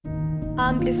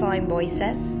Amplifying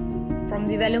voices from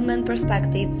development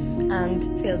perspectives and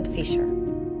Phil Fisher.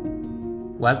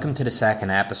 Welcome to the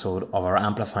second episode of our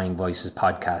Amplifying Voices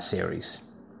podcast series.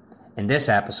 In this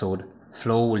episode,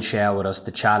 Flo will share with us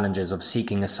the challenges of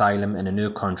seeking asylum in a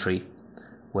new country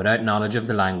without knowledge of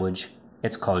the language,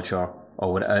 its culture,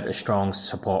 or without a strong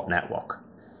support network.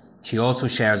 She also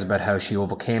shares about how she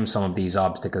overcame some of these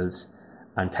obstacles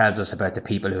and tells us about the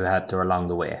people who helped her along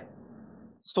the way.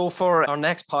 So for our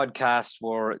next podcast,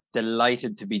 we're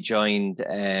delighted to be joined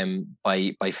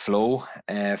by Flo.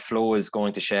 Flo is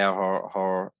going to share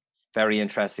her very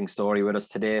interesting story with us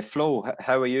today. Flo,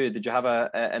 how are you? Did you have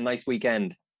a nice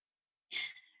weekend?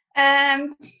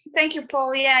 Thank you,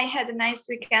 Paul. Yeah, I had a nice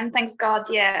weekend. Thanks God.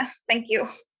 Yeah, thank you.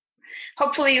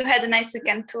 Hopefully you had a nice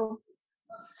weekend too.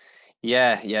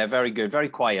 Yeah, very good. Very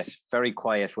quiet,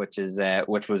 which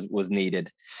was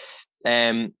needed.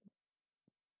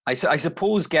 I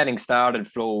suppose getting started,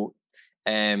 Flo,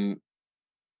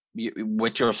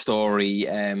 with your story,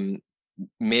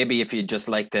 maybe if you'd just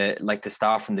like to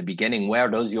start from the beginning, where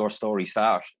does your story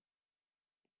start?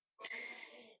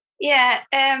 Yeah,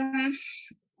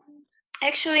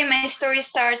 actually my story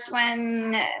starts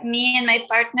when me and my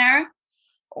partner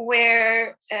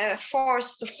were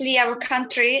forced to flee our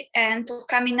country and to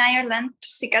come in Ireland to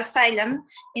seek asylum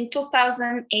in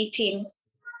 2018.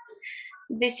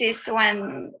 This is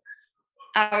when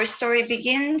our story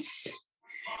begins,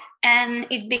 and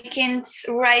it begins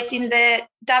right in the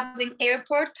Dublin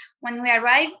airport when we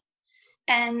arrive,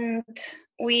 and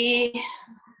we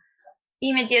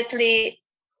immediately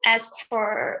asked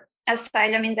for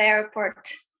asylum in the airport.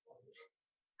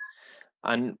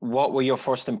 And what were your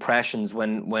first impressions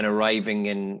when arriving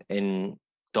in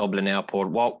Dublin airport?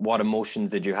 What emotions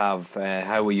did you have?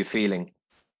 How were you feeling?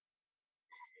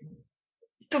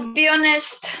 To be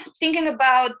honest, thinking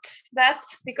about that,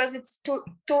 because it's two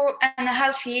and a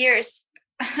half years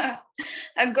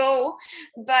ago,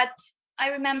 but I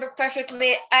remember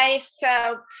perfectly, I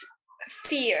felt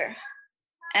fear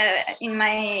in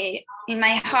my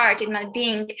heart, in my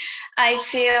being. I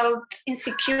felt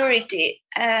insecurity.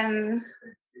 I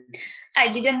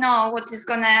didn't know what is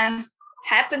gonna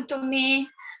happen to me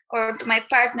or to my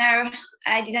partner.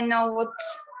 I didn't know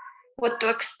what to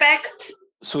expect.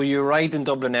 So you arrived in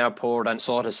Dublin airport and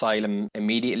sought asylum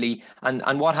immediately.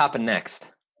 And what happened next?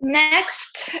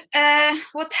 Next,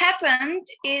 what happened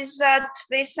is that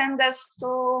they sent us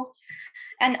to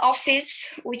an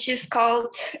office which is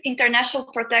called International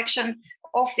Protection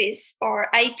Office, or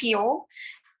IPO,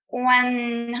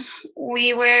 when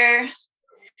we were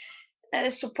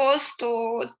supposed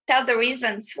to tell the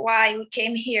reasons why we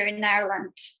came here in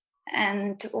Ireland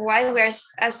and why we are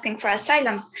asking for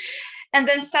asylum. And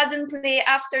then suddenly,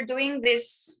 after doing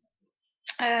this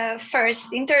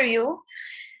first interview,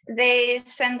 they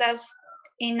sent us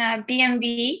in a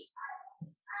B&B,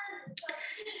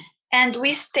 and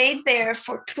we stayed there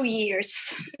for 2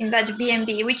 years in that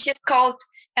B&B, which is called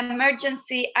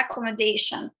emergency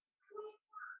accommodation.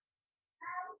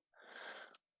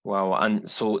 Wow! And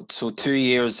so 2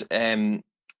 years in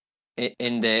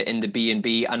the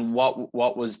B&B, and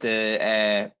what was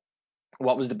the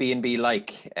B&B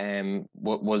like?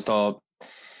 Was there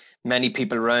many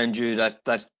people around you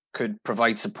that could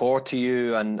provide support to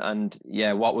you, and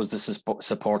what was the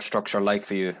support structure like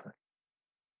for you?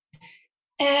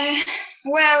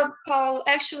 Well, Paul,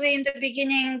 actually in the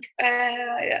beginning,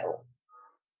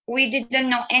 we didn't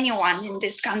know anyone in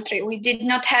this country. We did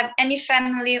not have any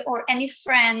family or any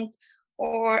friend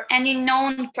or any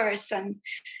known person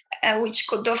which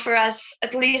could offer us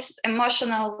at least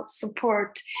emotional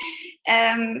support.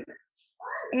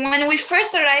 When we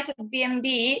first arrived at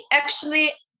B&B,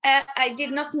 actually, I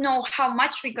did not know how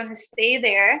much we're going to stay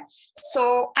there.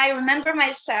 So I remember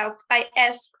myself, I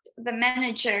asked the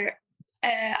manager,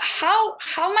 how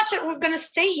much are we going to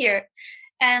stay here?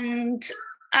 And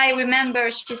I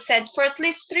remember she said, for at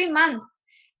least 3 months.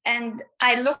 And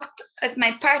I looked at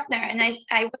my partner and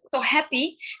I was so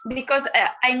happy, because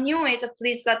I knew it at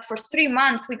least that for 3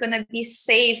 months we're going to be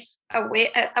safe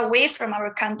away from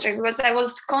our country, because I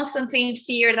was constantly in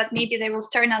fear that maybe they will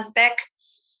turn us back.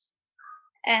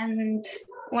 And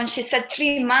when she said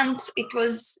 3 months, it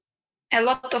was a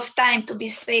lot of time to be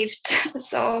saved.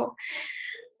 So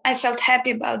I felt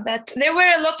happy about that. There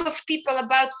were a lot of people,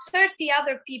 about 30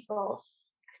 other people,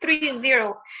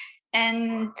 30,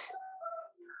 and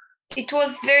it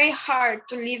was very hard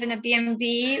to live in a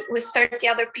B&B with 30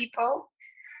 other people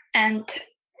and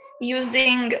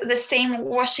using the same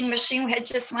washing machine. We had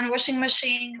just one washing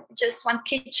machine, just one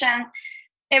kitchen.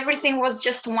 Everything was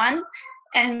just one,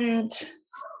 and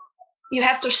you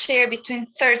have to share between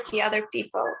 30 other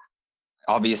people.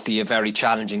 obviously a very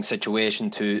challenging situation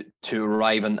to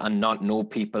arrive and not know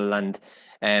people and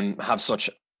have such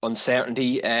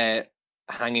uncertainty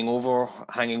hanging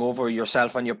over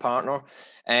yourself and your partner.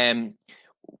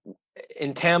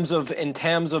 In terms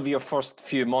of your first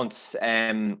few months,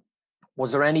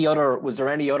 was there any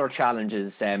other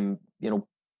challenges?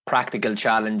 Practical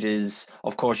challenges.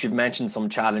 Of course, you've mentioned some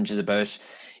challenges about,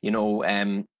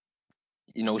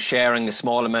 sharing a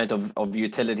small amount of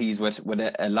utilities with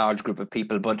a large group of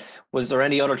people. But was there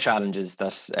any other challenges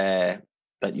that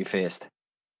you faced?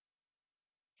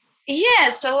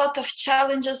 Yes, a lot of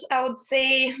challenges. I would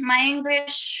say my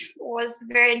English was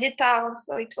very little,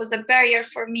 so it was a barrier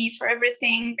for me for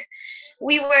everything.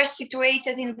 We were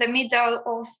situated in the middle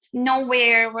of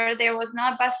nowhere, where there was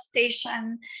no bus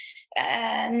station,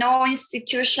 no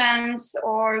institutions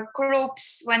or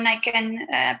groups when I can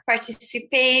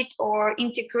participate or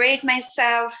integrate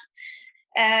myself.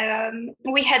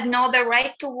 We had no the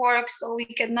right to work, so we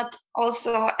could not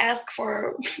also ask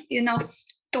for,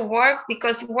 to work,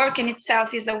 because work in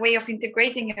itself is a way of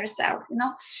integrating yourself,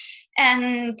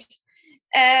 and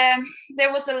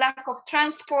there was a lack of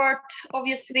transport.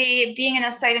 Obviously, being an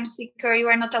asylum seeker, you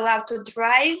are not allowed to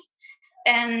drive,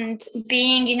 and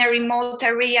being in a remote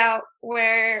area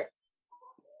where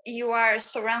you are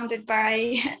surrounded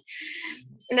by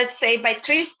let's say by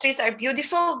trees are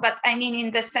beautiful, but I mean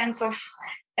in the sense of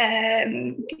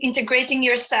integrating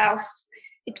yourself,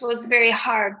 it was very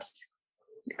hard,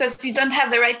 because you don't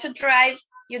have the right to drive,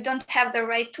 you don't have the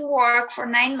right to work for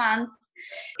 9 months.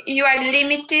 You are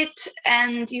limited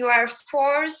and you are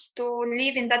forced to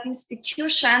live in that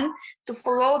institution, to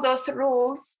follow those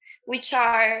rules, which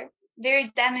are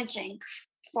very damaging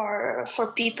for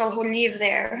people who live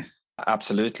there.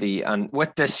 Absolutely. And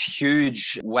with this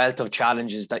huge wealth of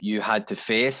challenges that you had to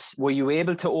face, were you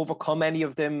able to overcome any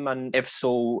of them? And if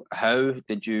so, how?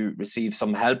 Did you receive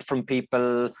some help from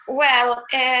people? Well,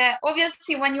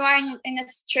 obviously, when you are in a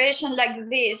situation like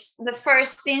this, the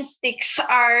first instincts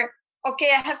are,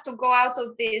 okay, I have to go out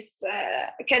of this.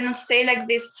 I cannot stay like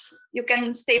this. You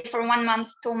can stay for 1 month,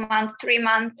 2 months, 3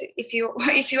 months, if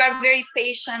you are very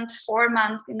patient, 4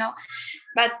 months,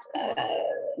 but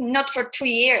not for 2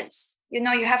 years.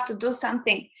 You have to do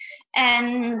something.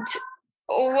 And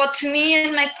what me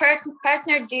and my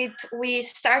partner did, we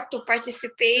start to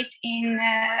participate in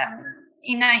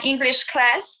an English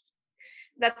class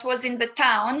that was in the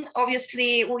town.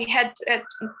 Obviously,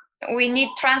 we need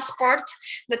transport.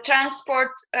 The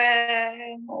transport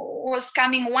was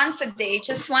coming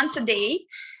just once a day.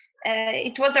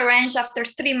 It was arranged after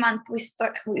 3 months.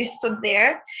 We stood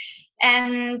there,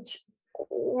 and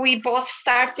we both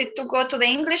started to go to the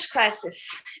English classes.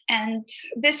 And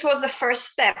this was the first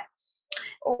step.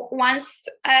 Once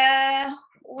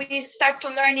we start to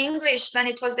learn English, then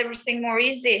it was everything more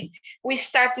easy. We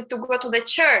started to go to the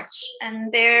church,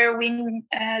 and there we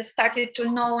started to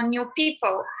know new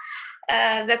people.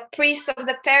 The priest of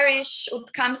the parish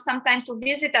would come sometime to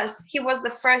visit us. He was the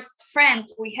first friend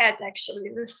we had, actually,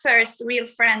 the first real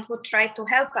friend who tried to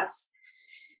help us.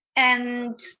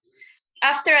 And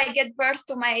after I gave birth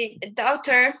to my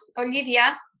daughter,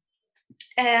 Olivia,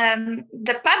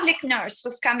 the public nurse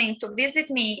was coming to visit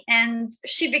me, and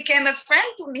she became a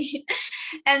friend to me.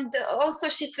 And also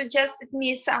she suggested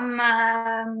me some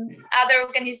other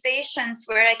organizations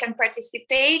where I can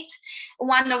participate.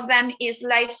 One of them is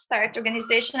Life Start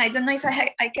organization. I don't know if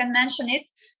I can mention it,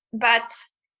 but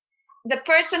the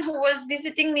person who was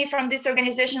visiting me from this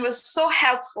organization was so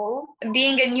helpful.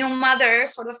 Being a new mother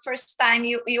for the first time,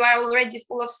 you are already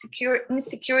full of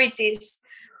insecurities,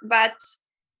 but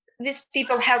these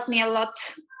people helped me a lot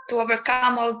to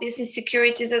overcome all these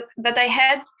insecurities that I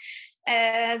had.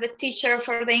 The teacher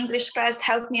for the English class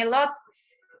helped me a lot.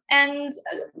 And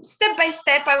step by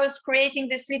step, I was creating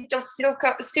this little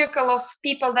circle of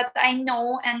people that I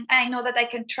know, and I know that I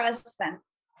can trust them.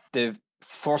 The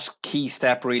first key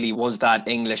step really was that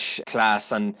English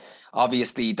class. And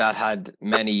obviously that had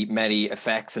many, many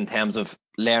effects in terms of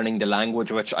learning the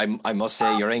language, which I must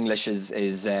say your English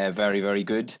is very, very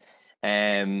good.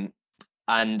 And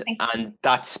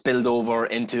that spilled over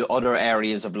into other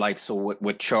areas of life. So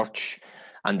with church,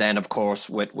 and then of course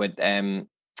with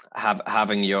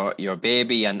having your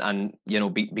baby, and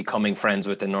becoming friends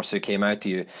with the nurse who came out to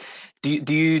you.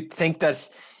 Do you think that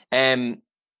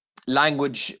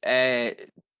language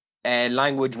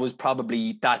was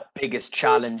probably that biggest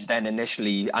challenge then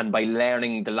initially, and by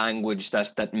learning the language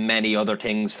that many other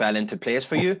things fell into place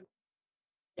for you?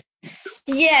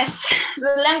 Yes,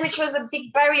 the language was a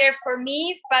big barrier for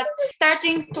me, but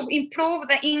starting to improve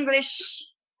the English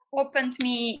opened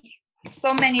me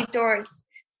so many doors.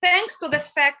 Thanks to the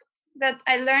fact that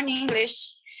I learn English,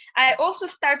 I also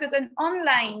started an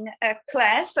online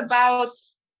class about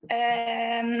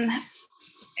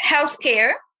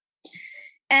healthcare.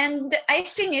 And I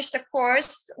finished a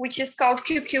course which is called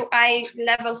QQI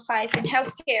Level 5 in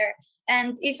healthcare.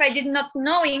 And if I did not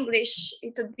know English,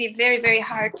 it would be very, very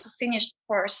hard to finish the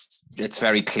course. It's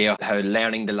very clear how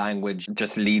learning the language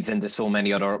just leads into so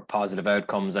many other positive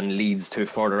outcomes and leads to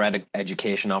further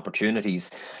education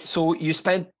opportunities. So you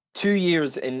spent 2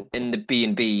 years in the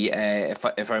B&B,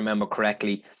 if I remember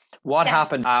correctly. What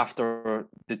happened after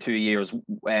the 2 years?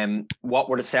 What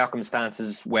were the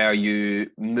circumstances where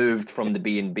you moved from the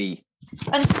B&B?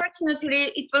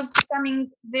 Unfortunately, it was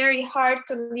becoming very hard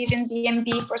to live in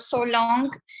B&B for so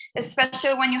long,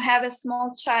 especially when you have a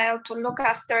small child to look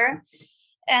after.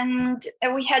 And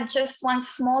we had just one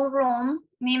small room,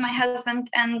 me, my husband,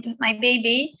 and my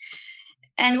baby.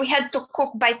 And we had to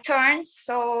cook by turns.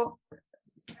 So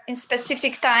in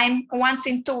specific time, once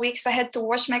in 2 weeks, I had to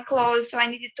wash my clothes. So I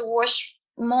needed to wash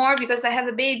more because I have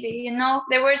a baby. You know,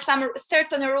 there were some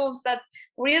certain rules that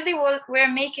really were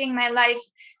making my life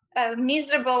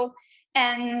miserable.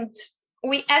 And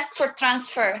we asked for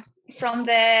transfer from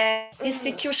the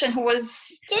institution who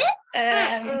was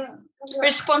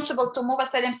responsible to move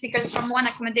asylum seekers from one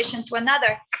accommodation to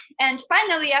another. And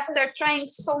finally, after trying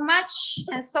so much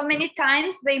and so many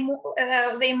times, they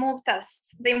moved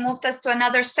us. They moved us to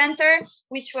another center,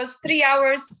 which was 3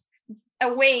 hours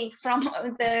away from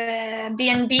the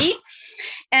B&B.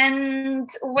 And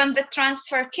when the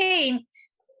transfer came,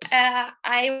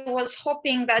 I was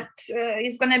hoping that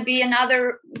it's going to be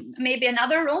maybe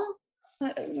another room,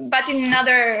 but in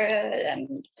another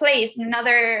place, in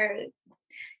another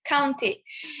county.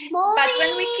 But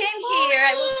when we came here,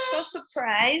 I was so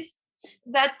surprised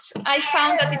that I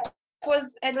found that it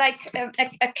was like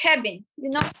a cabin,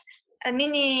 you know, a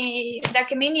mini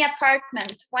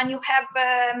apartment. When you have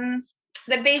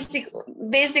the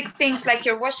basic things like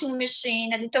your washing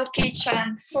machine, a little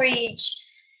kitchen, fridge,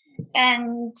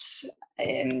 and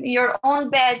your own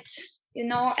bed, you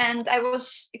know. And I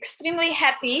was extremely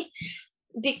happy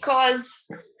because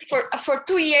for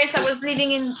 2 years I was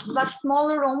living in that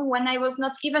small room when I was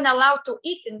not even allowed to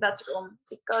eat in that room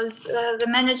because the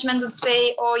management would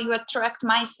say, oh, you attract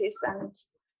mice, and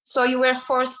so you were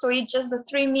forced to eat just the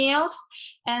 3 meals,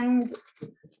 and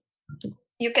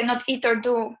you cannot eat or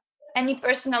do any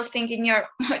personal thing in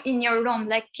your room,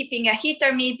 like keeping a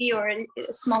heater maybe or a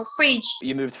small fridge.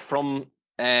 You moved from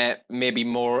maybe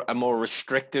a more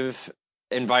restrictive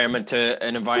environment to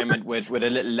an environment with a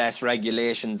little less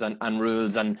regulations and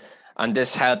rules, and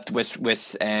this helped with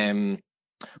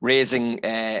raising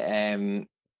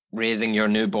your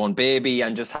newborn baby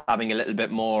and just having a little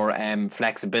bit more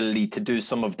flexibility to do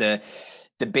some of the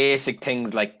basic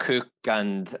things like cook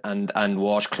and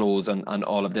wash clothes and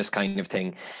all of this kind of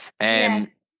thing. Yes,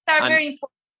 they're very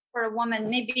important for a woman.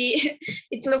 Maybe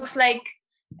it looks like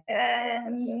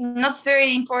not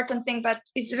very important thing, but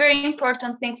it's a very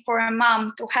important thing for a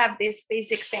mom to have these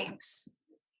basic things,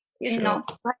 you know,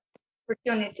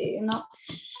 opportunity, you know.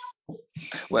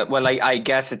 Well, I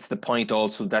guess it's the point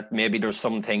also that maybe there's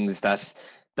some things that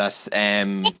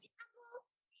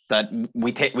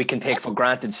we can take for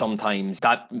granted sometimes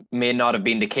that may not have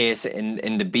been the case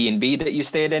in the B&B that you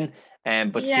stayed in,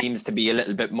 but seems to be a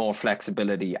little bit more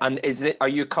flexibility. And are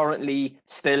you currently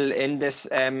still in this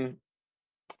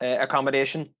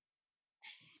accommodation?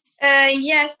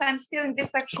 Yes, I'm still in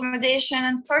this accommodation.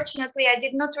 Unfortunately, I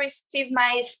did not receive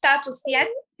my status yet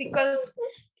because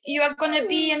you are going to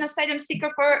be an asylum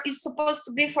seeker is supposed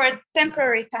to be for a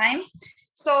temporary time.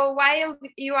 So while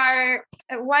they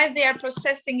are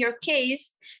processing your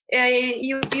case,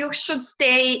 you should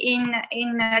stay in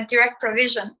direct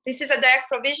provision. This is a direct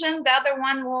provision. The other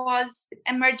one was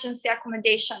emergency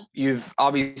accommodation. You've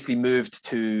obviously moved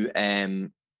to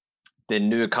the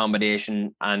new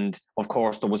accommodation, and of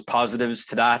course there was positives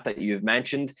to that you've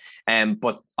mentioned,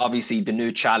 but obviously the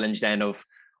new challenge then of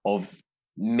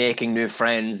making new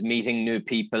friends, meeting new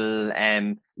people,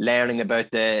 learning about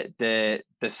the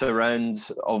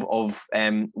surrounds of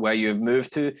where you've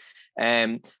moved to.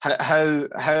 How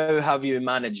have you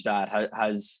managed that?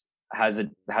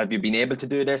 Have you been able to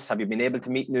do this? Have you been able to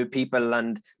meet new people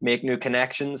and make new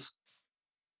connections?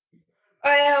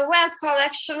 Well, Paul,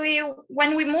 actually,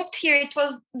 when we moved here, it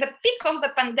was the peak of the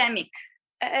pandemic.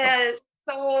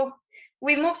 So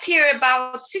we moved here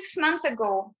about 6 months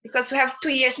ago because we have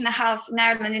 2.5 years in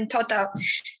Ireland in total.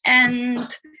 And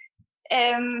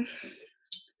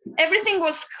everything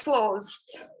was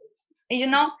closed, you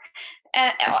know.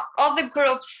 all the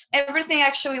groups, everything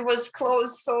actually was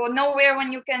closed. So nowhere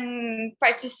when you can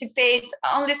participate.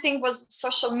 Only thing was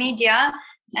social media.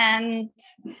 And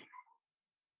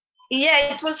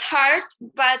yeah, it was hard,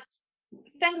 but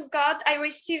thanks God, I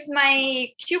received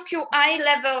my QQI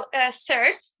level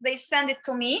cert. They sent it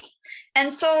to me.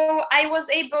 And so I was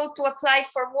able to apply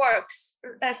for works,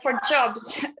 for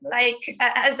jobs, like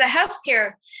as a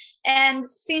healthcare. And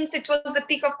since it was the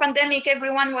peak of pandemic,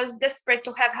 everyone was desperate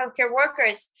to have healthcare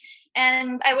workers.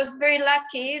 And I was very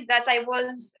lucky that I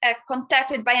was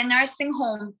contacted by a nursing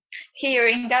home here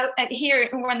here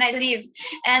when I live.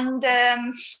 And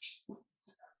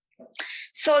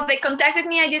so they contacted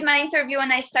me, I did my interview,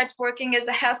 and I started working as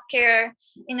a healthcare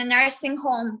in a nursing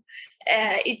home.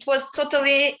 It was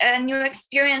totally a new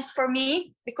experience for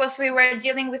me because we were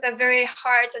dealing with a very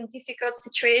hard and difficult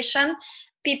situation.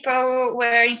 People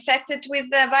were infected with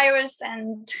the virus,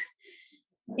 and,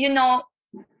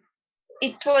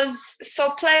 it was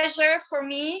so pleasure for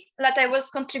me that I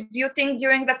was contributing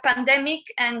during the pandemic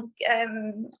and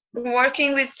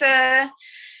working with the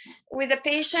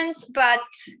patients, but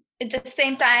at the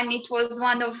same time, it was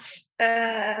one of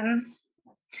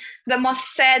the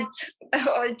most sad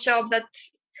job that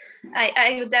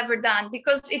I would ever done,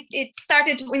 because it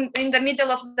started in the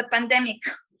middle of the pandemic.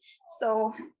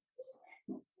 So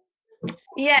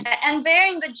yeah, and there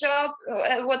in the job,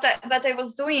 that I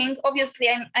was doing, obviously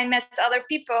I met other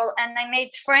people and I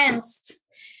made friends,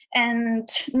 and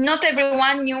not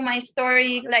everyone knew my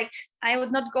story. Like, I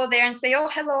would not go there and say, oh,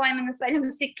 hello, I'm an asylum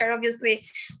seeker. Obviously,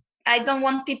 I don't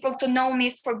want people to know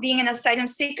me for being an asylum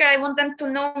seeker. I want them to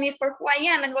know me for who I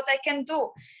am and what I can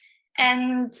do.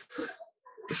 And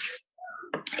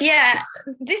yeah,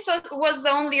 this was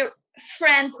the only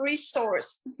friend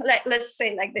resource, like, let's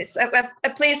say like this, a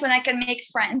place when I can make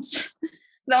friends.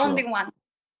 The Sure. only one.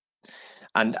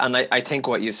 And I think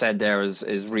what you said there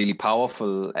is really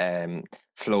powerful,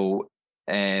 Flo,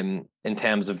 in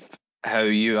terms of how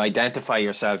you identify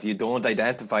yourself. You don't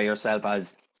identify yourself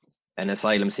as an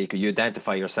asylum seeker, you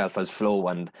identify yourself as Flo,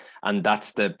 and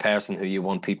that's the person who you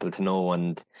want people to know.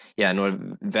 And yeah, no,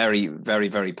 very, very,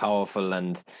 very powerful.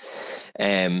 And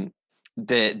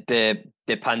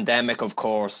the pandemic, of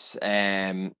course,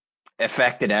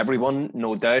 affected everyone,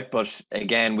 no doubt. But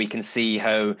again, we can see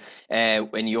how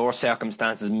in your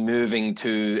circumstances, moving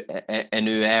to a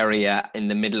new area in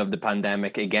the middle of the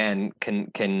pandemic again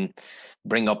can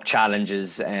bring up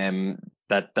challenges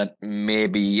that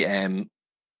maybe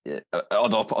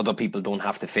other people don't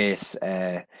have to face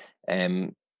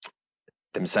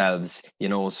themselves,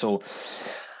 So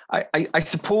I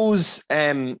suppose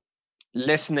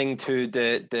listening to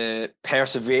the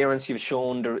perseverance you've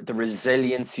shown, the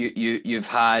resilience you've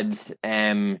had,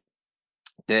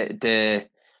 the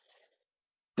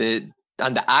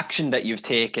and the action that you've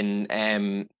taken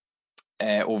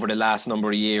over the last number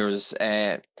of years.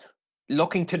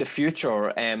 Looking to the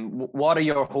future, what are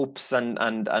your hopes and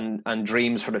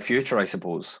dreams for the future, I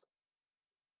suppose?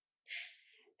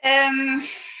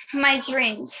 My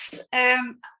dreams.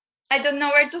 I don't know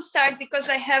where to start because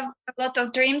I have a lot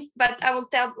of dreams, but I will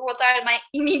tell what are my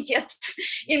immediate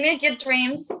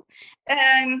dreams.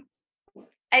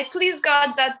 I please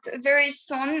God that very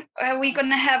soon we're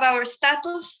gonna have our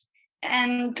status,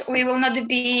 and we will not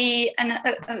be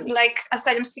like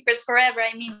asylum seekers forever.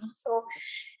 I mean, so,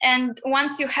 and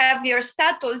once you have your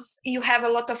status, you have a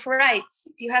lot of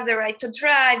rights. You have the right to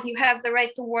drive. You have the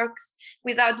right to work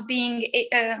without being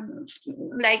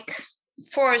like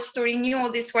forced to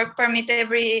renew this work permit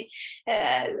every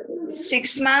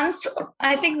 6 months.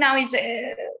 I think now is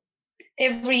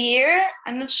every year.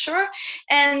 I'm not sure.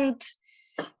 And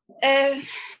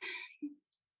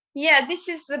yeah, this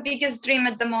is the biggest dream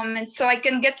at the moment. So I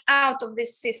can get out of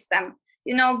this system,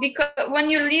 because when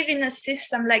you live in a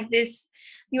system like this,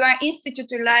 you are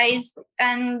institutionalized,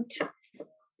 and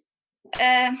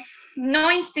no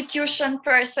institution,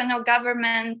 person, or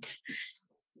government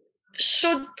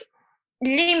should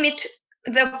limit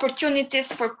the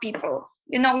opportunities for people.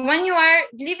 When you are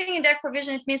living in their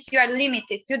provision, it means you are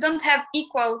limited. You don't have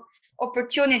equal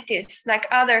opportunities like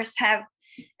others have.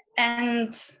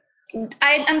 And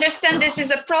I understand this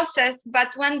is a process,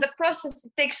 but when the process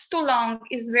takes too long,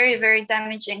 it's very, very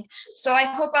damaging. So I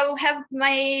hope I will have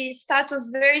my status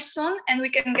very soon and we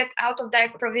can get out of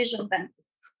direct provision then.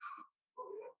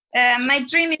 My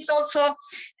dream is also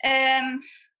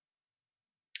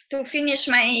to finish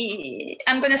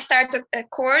I'm going to start a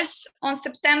course on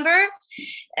September,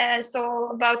 so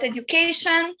about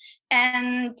education.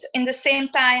 And in the same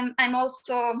time, I'm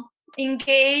also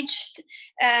engaged,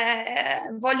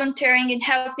 volunteering in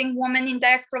helping women in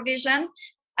direct provision,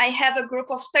 I have a group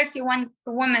of 31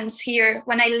 women here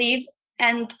when I live,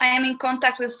 and I am in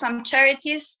contact with some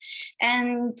charities,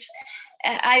 and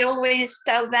I always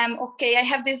tell them, okay, I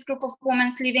have this group of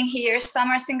women living here. Some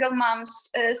are single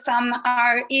moms, some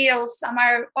are ill, some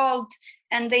are old,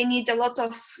 and they need a lot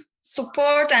of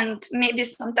support and maybe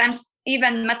sometimes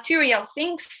even material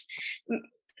things.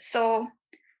 So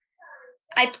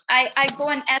I go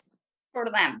and ask for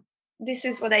them. This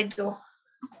is what I do.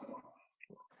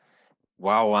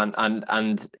 Wow,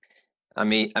 and I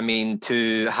mean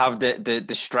to have the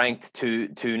strength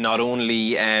to not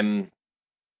only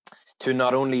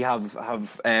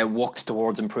have worked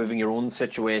towards improving your own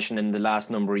situation in the last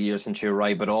number of years since you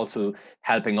arrived, but also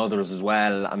helping others as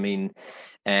well. I mean,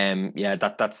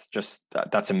 that's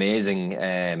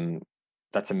amazing.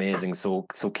 That's amazing. So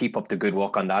keep up the good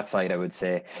work on that side, I would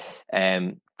say.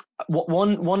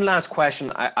 One last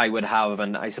question I would have,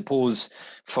 and I suppose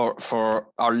for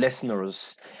our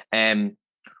listeners,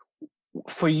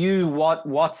 for you,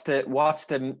 what's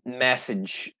the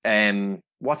message?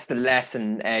 What's the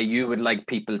lesson you would like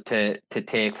people to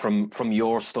take from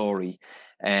your story?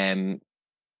 You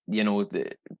know,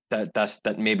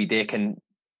 that maybe they can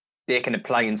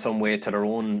apply in some way to their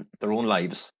own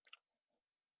lives.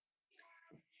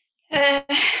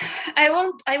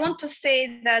 I want to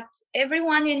say that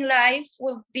everyone in life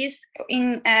will be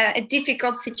in a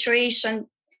difficult situation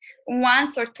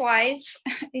once or twice.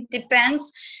 It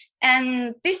depends.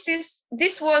 And this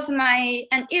was my,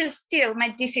 and is still my,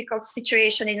 difficult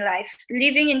situation in life.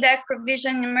 Living in that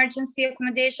provision emergency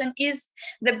accommodation is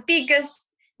the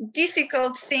biggest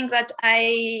difficult thing that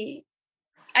I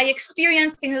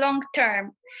experienced in long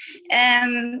term.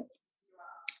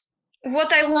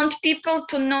 What I want people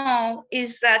to know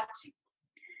is that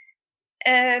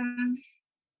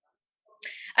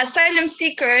asylum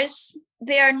seekers,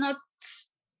 they are not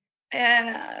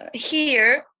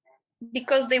here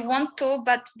because they want to,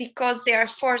 but because they are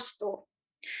forced to.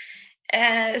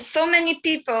 So many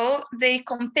people, they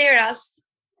compare us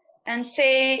and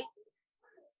say,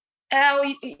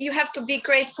 oh, you have to be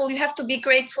grateful,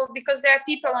 because there are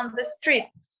people on the street.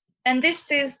 And this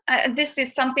is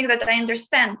something that I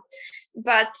understand,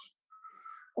 but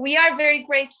we are very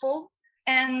grateful,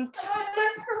 and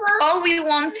all we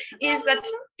want is that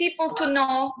people to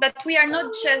know that we are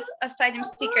not just asylum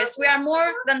seekers. We are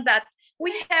more than that.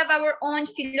 We have our own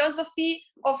philosophy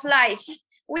of life.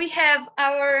 We have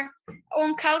our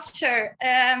own culture,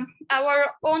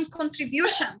 our own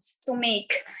contributions to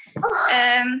make.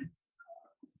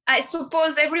 I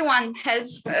suppose everyone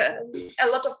has a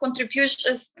lot of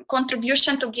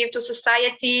contribution to give to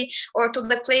society, or to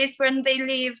the place where they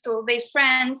live, to their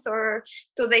friends, or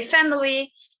to their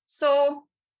family. So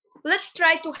let's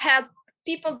try to help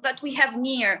people that we have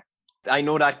near. I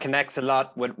know that connects a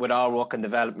lot with our work and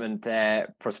development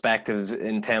perspectives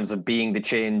in terms of being the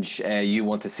change you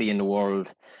want to see in the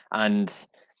world. And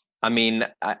I mean,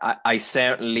 I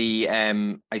certainly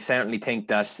think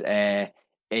that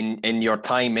in your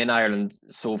time in Ireland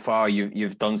so far,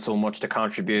 you've done so much to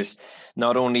contribute,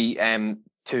 not only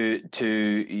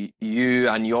to you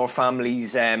and your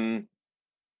family's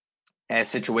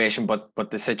situation, but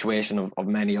the situation of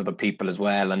many other people as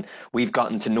well. And we've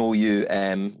gotten to know you,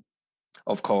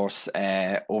 of course,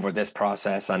 over this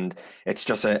process, and it's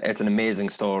an amazing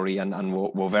story, and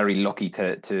we're very lucky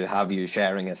to have you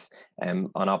sharing it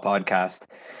on our podcast.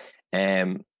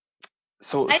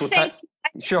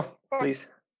 Sure, please.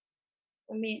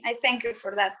 I thank you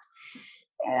for that.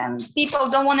 People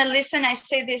don't want to listen. I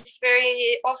say this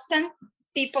very often.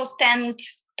 People tend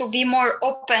to be more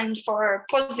open for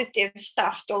positive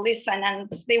stuff to listen, and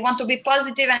they want to be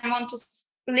positive and want to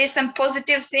listen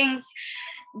positive things.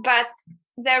 But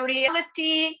the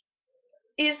reality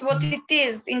is what it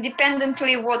is,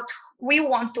 independently what we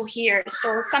want to hear.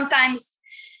 So sometimes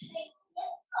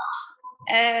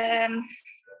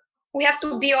we have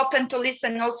to be open to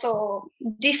listen also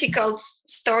difficult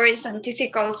stories and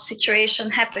difficult situation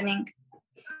happening.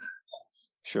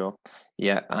 Sure.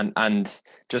 Yeah. And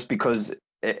just because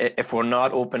if we're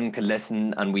not open to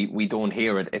listen and we don't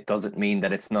hear it, it doesn't mean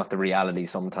that it's not the reality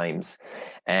sometimes.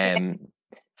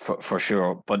 For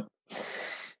sure. But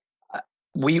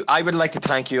I would like to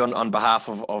thank you on behalf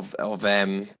of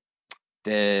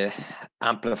the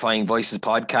Amplifying Voices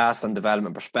podcast and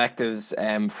Development Perspectives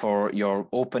for your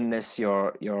openness,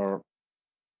 your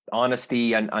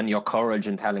honesty, and your courage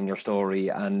in telling your story.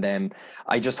 And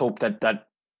I just hope that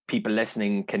people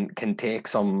listening can take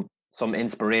some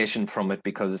inspiration from it,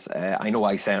 because I know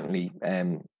I certainly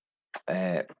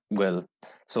will.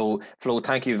 So Flo,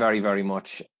 thank you very, very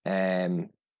much. And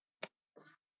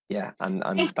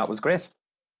that was great.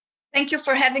 Thank you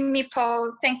for having me,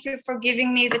 Paul. Thank you for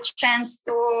giving me the chance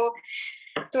to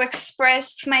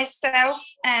express myself,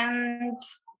 and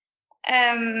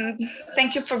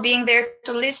thank you for being there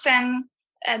to listen.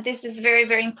 This is very,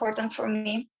 very important for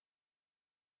me.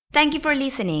 Thank you for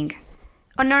listening.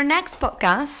 On our next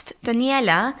podcast,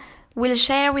 Daniela will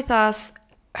share with us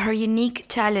her unique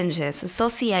challenges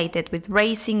associated with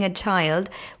raising a child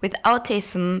with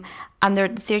autism under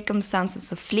the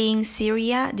circumstances of fleeing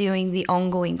Syria during the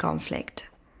ongoing conflict.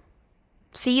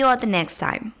 See you at the next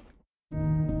time.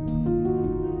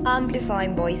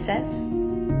 Amplifying Voices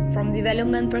from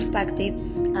Development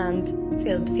Perspectives and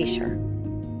Field Fisher.